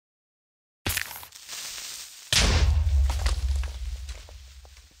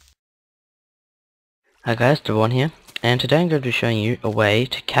Hi guys, Devon here, and today I'm going to be showing you a way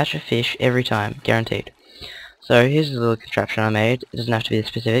to catch a fish every time, guaranteed. So here's a little contraption I made. It doesn't have to be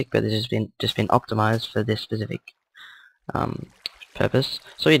specific, but this has just been optimized for this specific purpose.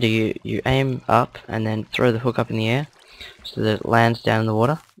 So you do, you aim up and then throw the hook up in the air so that it lands down in the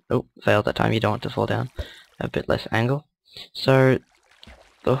water. Oh, failed that time. You don't want to fall down. A bit less angle. So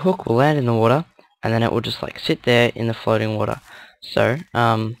the hook will land in the water, and then it will just like sit there in the floating water. So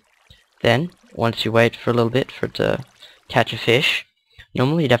then, once you wait for a little bit for it to catch a fish,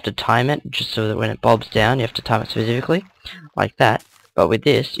 normally you'd have to time it just so that when it bobs down, you have to time it specifically, like that. But with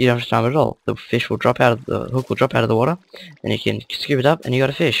this, you don't have to time it at all. The fish will drop out of the hook will drop out of the water, and you can scoop it up, and you got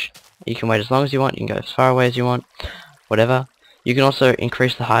a fish. You can wait as long as you want. You can go as far away as you want, whatever. You can also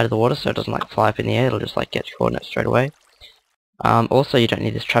increase the height of the water so it doesn't like fly up in the air. It'll just like get your coordinates straight away. Also, you don't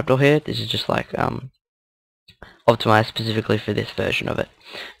need this trapdoor here. This is just like optimized specifically for this version of it.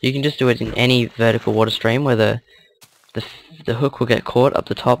 You can just do it in any vertical water stream where the hook will get caught up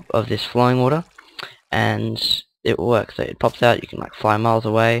the top of this flowing water, and it will work. So it pops out, you can like fly miles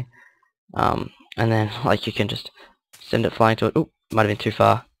away, and then like you can just send it flying to it. Oop, might have been too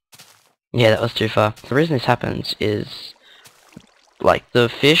far. Yeah, that was too far. The reason this happens is like the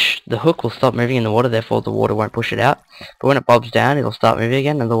hook will stop moving in the water, therefore the water won't push it out. But when it bobs down, it'll start moving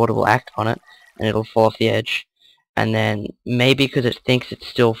again, and the water will act on it, and it'll fall off the edge. And then maybe because it thinks it's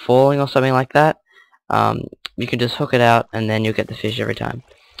still falling or something like that, you can just hook it out, and then you'll get the fish every time.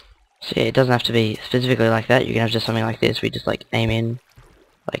 So yeah, it doesn't have to be specifically like that. You can have just something like this. We just like aim in,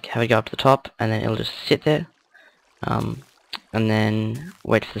 like have it go up to the top, and then it'll just sit there, and then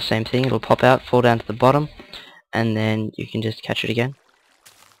wait for the same thing. It'll pop out, fall down to the bottom, and then you can just catch it again.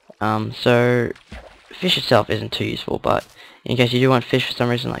 So fish itself isn't too useful, but in case you do want fish for some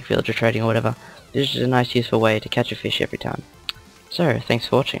reason, like villager trading or whatever, this is a nice useful way to catch a fish every time. So, thanks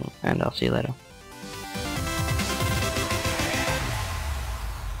for watching, and I'll see you later.